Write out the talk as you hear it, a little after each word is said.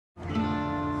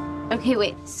Okay,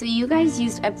 wait. So you guys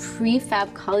used a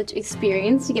prefab college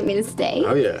experience to get me to stay?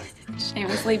 Oh, yeah.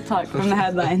 Shamelessly plucked from the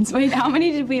headlines. Wait, how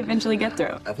many did we eventually get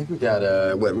through? I think we got,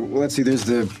 let's see, there's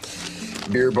the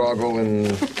beer boggle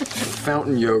and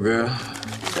fountain yoga,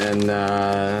 and,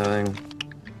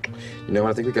 you know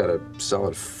what, I think we got a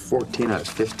solid 14 out of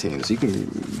 15, so you can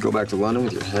go back to London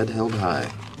with your head held high.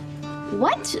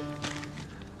 What?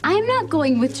 I'm not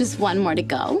going with just one more to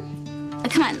go.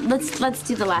 Come on, let's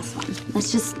do the last one.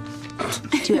 Let's just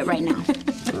do it right now.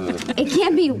 It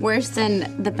can't be worse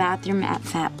than the bathroom at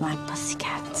Fat Black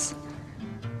Pussycats.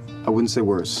 I wouldn't say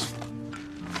worse.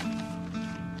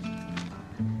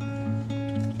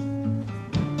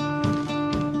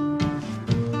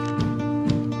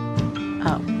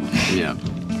 Oh. Yeah.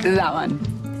 That one.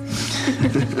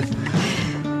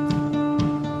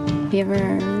 Have you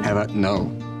ever... Have I? No,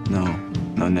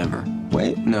 never.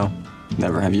 Wait, no,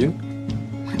 never. Have you?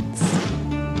 Once.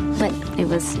 But it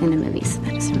was in a movie, so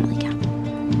that doesn't really count.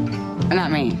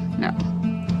 Not me, no.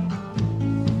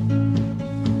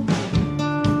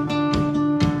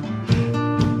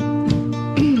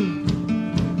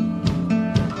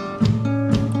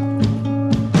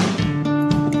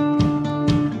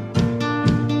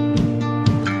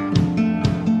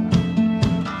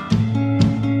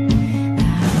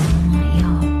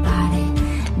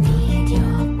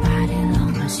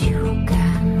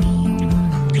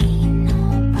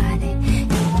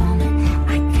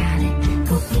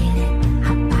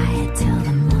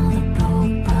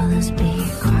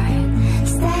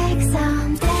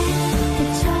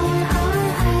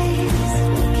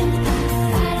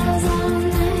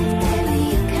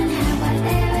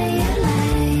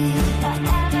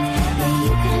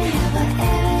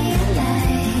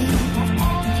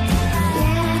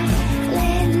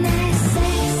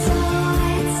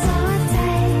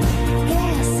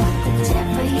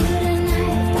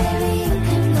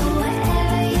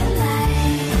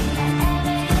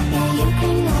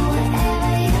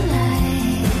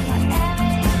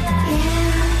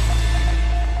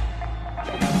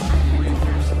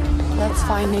 Let's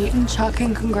find Nate and Chuck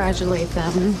and congratulate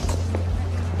them.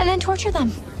 And then torture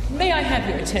them. May I have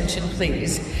your attention,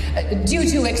 please? Due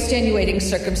to extenuating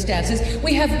circumstances,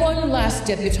 we have one last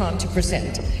debutante to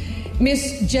present.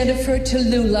 Miss Jennifer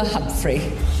Tallulah Humphrey.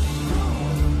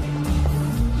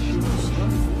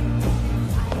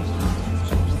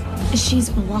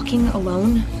 She's walking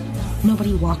alone.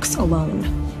 Nobody walks alone.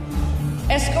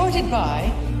 Escorted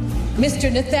by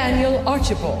Mr. Nathaniel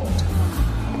Archibald.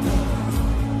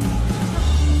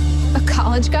 A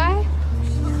college guy?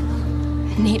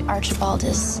 Nate Archibald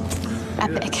is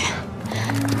epic.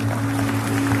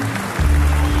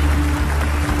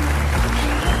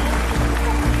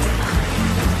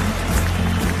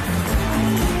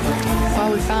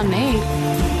 Well, we found Nate.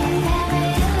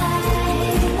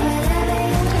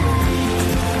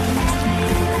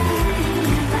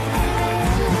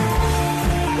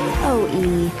 Oh,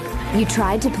 E, you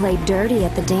tried to play dirty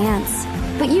at the dance.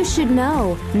 But you should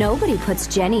know, nobody puts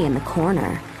Jenny in the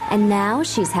corner. And now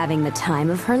she's having the time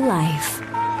of her life.